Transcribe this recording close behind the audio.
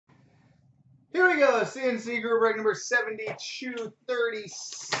Here we go, CNC group break number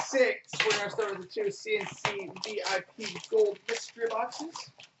 7236. We're going to start with the two CNC VIP gold mystery boxes.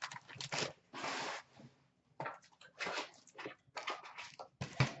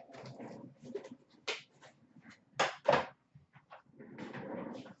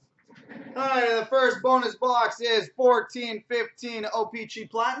 Alright, the first bonus box is 1415 OPC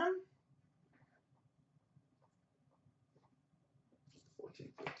Platinum.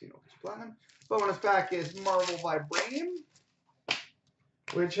 1415 OPC Platinum. Bonus pack is Marvel Vibranium,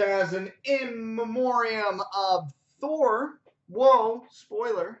 which has an in memoriam of Thor. Whoa,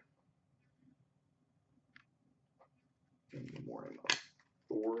 spoiler. In memoriam of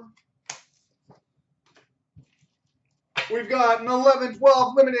Thor. We've got an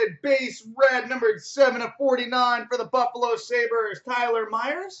 11-12 limited base red numbered 7/49 for the Buffalo Sabres, Tyler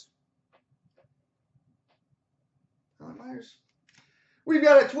Myers. We've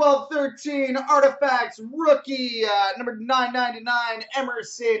got a 12-13 Artifacts rookie numbered 999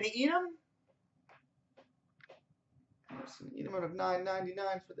 Emerson Edom. Emerson Edom out of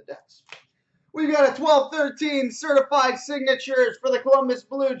 999 for the Ducks. We've got a 12-13 certified signatures for the Columbus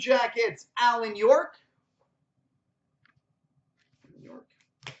Blue Jackets, Alan York.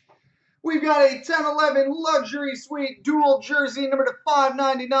 We've got a 10-11 luxury suite dual jersey number to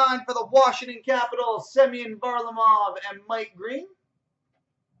 599 for the Washington Capitals, Semyon Varlamov and Mike Green.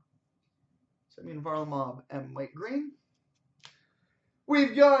 Semyon Varlamov and Mike Green.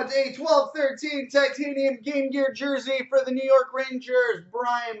 We've got a 12-13 titanium Game Gear jersey for the New York Rangers,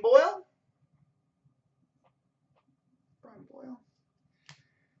 Brian Boyle.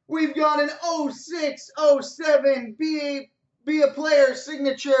 We've got an 06-07 Be a Player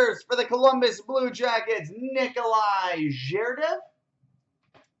signatures for the Columbus Blue Jackets, Nikolai Zherdev.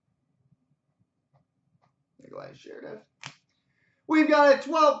 We've got a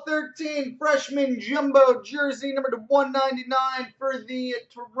 12-13 freshman jumbo jersey number to 199 for the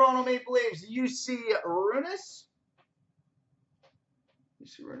Toronto Maple Leafs, UC Runas.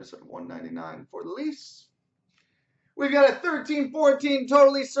 UC Runas at 199 for the Leafs. We've got a 13-14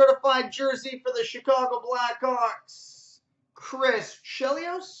 totally certified jersey for the Chicago Blackhawks, Chris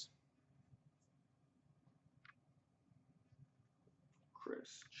Chelios.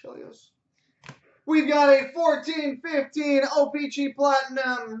 We've got a 14-15 OPC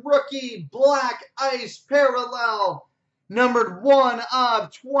Platinum rookie Black Ice Parallel, numbered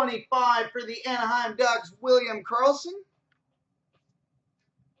 1/25 for the Anaheim Ducks, William Karlsson.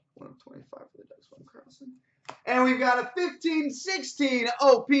 1/25 for the Ducks, William Karlsson. And we've got a 15-16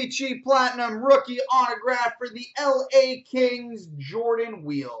 OPC Platinum rookie autograph for the LA Kings, Jordan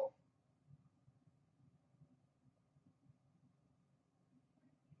Wheel.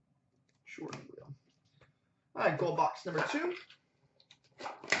 All right, gold box number 2.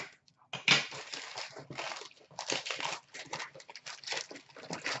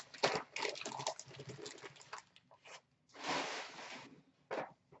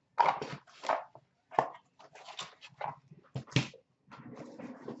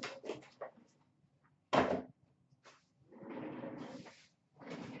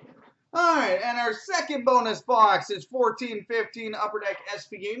 All right, and our second bonus box is 14-15 Upper Deck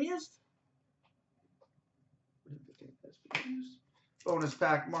SP Game Used. Bonus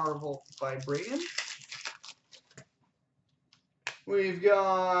pack Marvel Vibranium. We've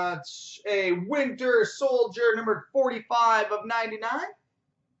got a Winter Soldier numbered 45/99.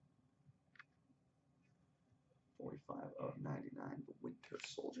 45/99, the Winter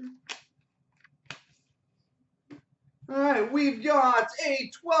Soldier. All right, we've got a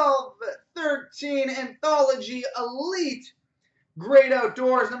 12-13 Anthology Elite Great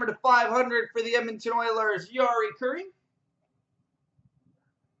Outdoors number to 500 for the Edmonton Oilers, Yari Curry.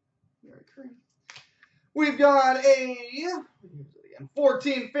 We've got a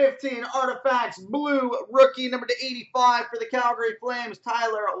 14-15 Artifacts Blue rookie number to 85 for the Calgary Flames,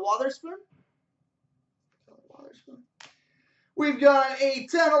 Tyler Wotherspoon. We've got a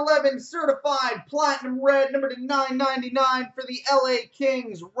 10-11 certified Platinum Red number to 999 for the LA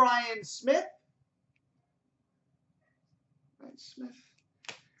Kings, Ryan Smith.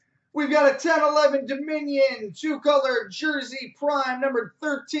 We've got a 10-11 Dominion 2-color jersey prime numbered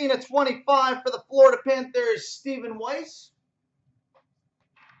 13/25 for the Florida Panthers, Stephen Weiss.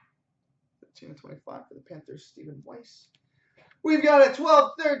 13/25 for the Panthers, Stephen Weiss. We've got a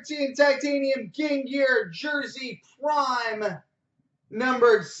 12-13 titanium Game Gear jersey prime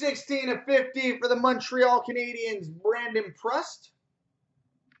numbered 16/50 for the Montreal Canadiens, Brandon Prust.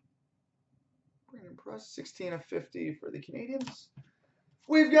 16/50 for the Canadiens.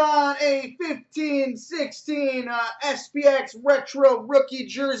 We've got a 15-16 SPX Retro Rookie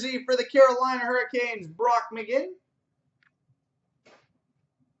Jersey for the Carolina Hurricanes, Brock McGinn.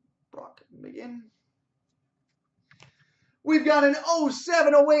 We've got an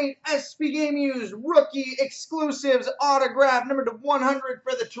 07-08 SP Game Used Rookie Exclusives Autograph, number to 100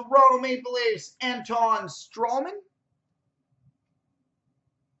 for the Toronto Maple Leafs, Anton Strawman.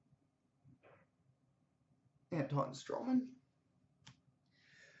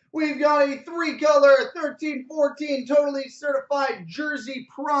 We've got a 3-color 13-14 totally certified Jersey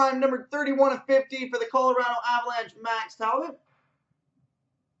Prime, number 31/50 for the Colorado Avalanche, Max Talbot.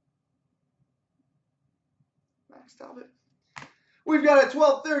 We've got a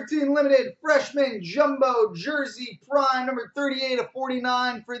 12-13 limited freshman jumbo Jersey Prime, number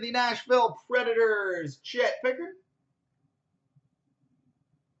 38/49 for the Nashville Predators, Chet Pickard.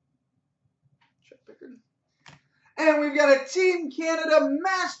 And we've got a Team Canada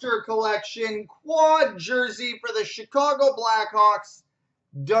Master Collection quad jersey for the Chicago Blackhawks,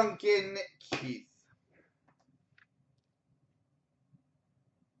 Duncan Keith.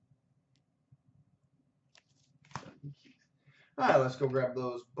 All right, let's go grab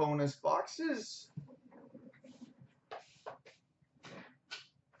those bonus boxes.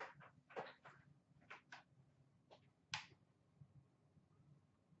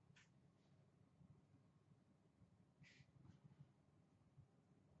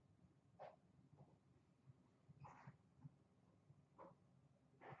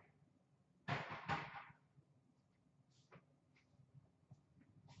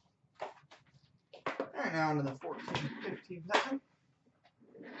 All right, now onto the 14-15 pack.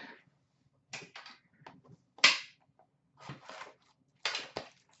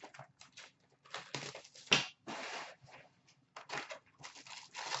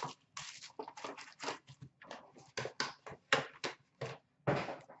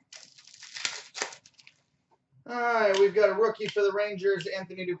 All right, we've got a rookie for the Rangers,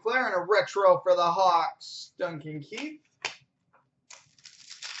 Anthony Duclair, and a retro for the Hawks, Duncan Keith.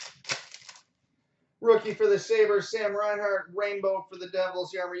 Rookie for the Sabres, Sam Reinhart. Rainbow for the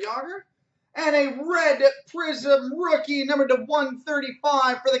Devils, Jaromir Jagr. And a red prism rookie, number to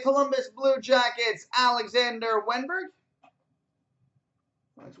 135 for the Columbus Blue Jackets, Alexander Wenberg.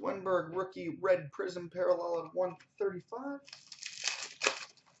 That's Wenberg, rookie red prism parallel of 135.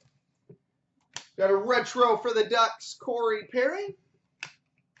 Got a retro for the Ducks, Corey Perry.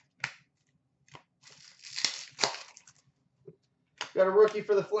 Got a rookie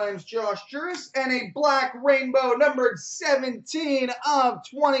for the Flames, Josh Juris, and a black rainbow numbered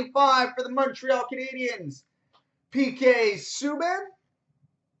 17/25 for the Montreal Canadiens, PK Subban.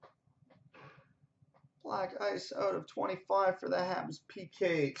 Black ice out of 25 for the Habs,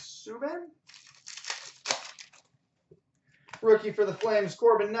 PK Subban. Rookie for the Flames,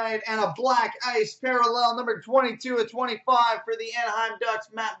 Corbin Knight, and a black ice parallel number 22/25 for the Anaheim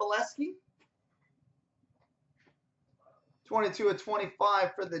Ducks, Matt Bolesky.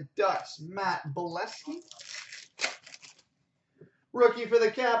 22/25 for the Ducks, Matt Bolesky. Rookie for the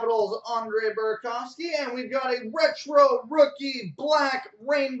Capitals, Andre Burakovsky. And we've got a retro rookie black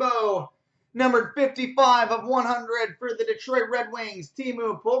rainbow, numbered 55/100 for the Detroit Red Wings,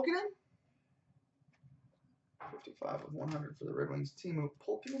 Teemu Pulkkinen. 55/100 for the Red Wings, Teemu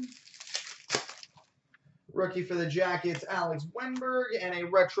Pulkkinen. Rookie for the Jackets, Alex Wenberg. And a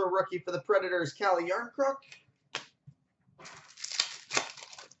retro rookie for the Predators, Calle Jarnkrok.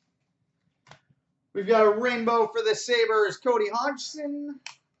 We've got a rainbow for the Sabres, Cody Hodgson.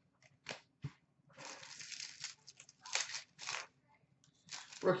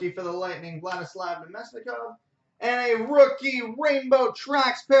 Rookie for the Lightning, Vladislav Nemesnikov. And a rookie rainbow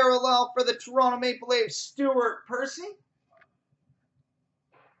tracks parallel for the Toronto Maple Leafs, Stuart Percy.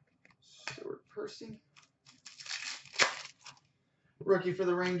 Rookie for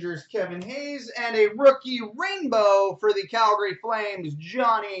the Rangers, Kevin Hayes. And a rookie rainbow for the Calgary Flames,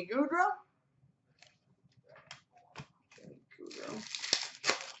 Johnny Gaudreau.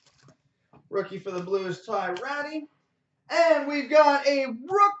 Rookie for the Blues, Ty Ratty. And we've got a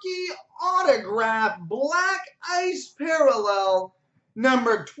rookie autograph black ice parallel,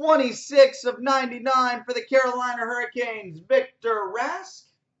 number 26/99 for the Carolina Hurricanes, Victor Rask.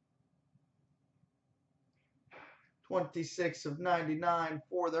 26/99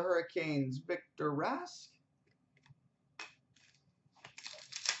 for the Hurricanes, Victor Rask.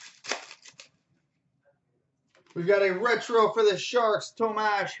 We've got a retro for the Sharks,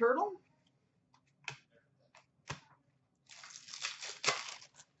 Tomas Hertl.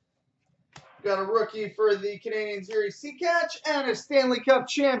 Got a rookie for the Canadiens, Yuri Seacatch, and a Stanley Cup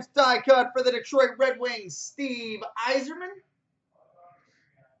champs die cut for the Detroit Red Wings, Steve Yzerman.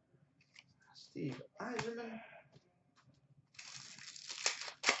 Steve Yzerman.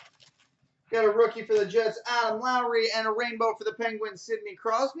 Got a rookie for the Jets, Adam Lowry, and a rainbow for the Penguins, Sidney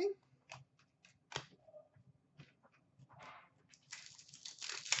Crosby.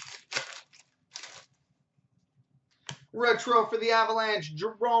 Retro for the Avalanche,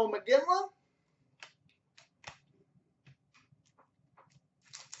 Jerome McGinley.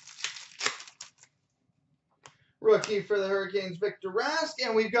 Rookie for the Hurricanes, Victor Rask.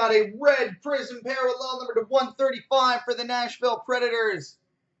 And we've got a red prism parallel number to 135 for the Nashville Predators,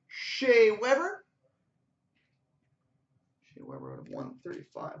 Shea Weber. Shea Weber at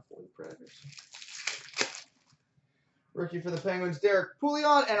 135 for the Predators. Rookie for the Penguins, Derek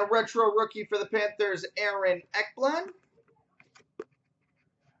Pouliot. And a retro rookie for the Panthers, Aaron Ekblad.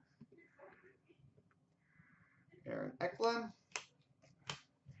 Aaron Ekblad.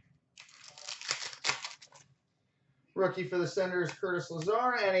 Rookie for the Senators, Curtis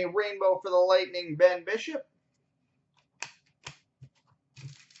Lazar. And a rainbow for the Lightning, Ben Bishop.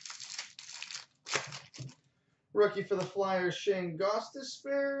 Rookie for the Flyers, Shane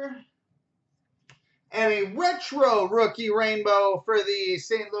Gostisbehere. And a retro rookie rainbow for the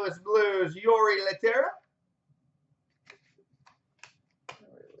St. Louis Blues, Yori Lehtera.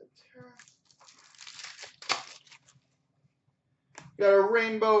 Got a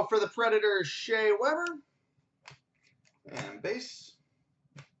rainbow for the Predators, Shea Weber. And base.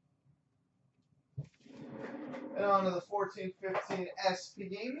 And on to the 14-15 SP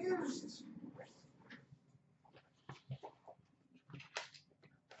game used.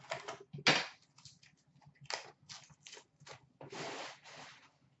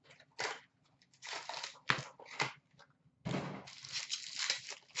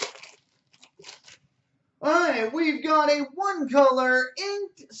 Alright, we've got a one-color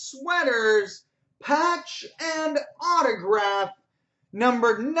inked sweaters patch and autograph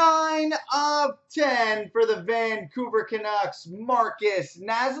number 9 of 10 for the Vancouver Canucks, Marcus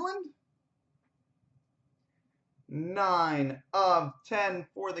Naslund. 9 of 10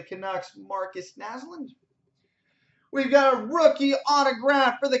 for the Canucks, Marcus Naslund. We've got a rookie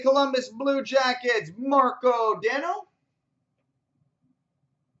autograph for the Columbus Blue Jackets, Marco Dano.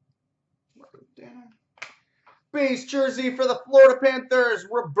 Base jersey for the Florida Panthers,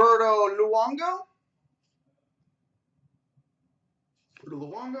 Roberto Luongo.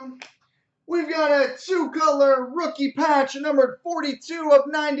 We've got a two-color rookie patch, numbered 42 of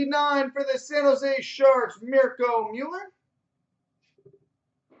 99 for the San Jose Sharks, Mirko Mueller.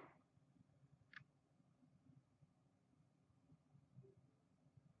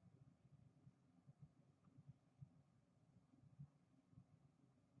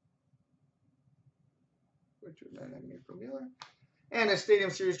 And a Stadium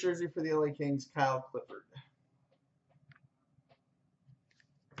Series jersey for the LA Kings, Kyle Clifford.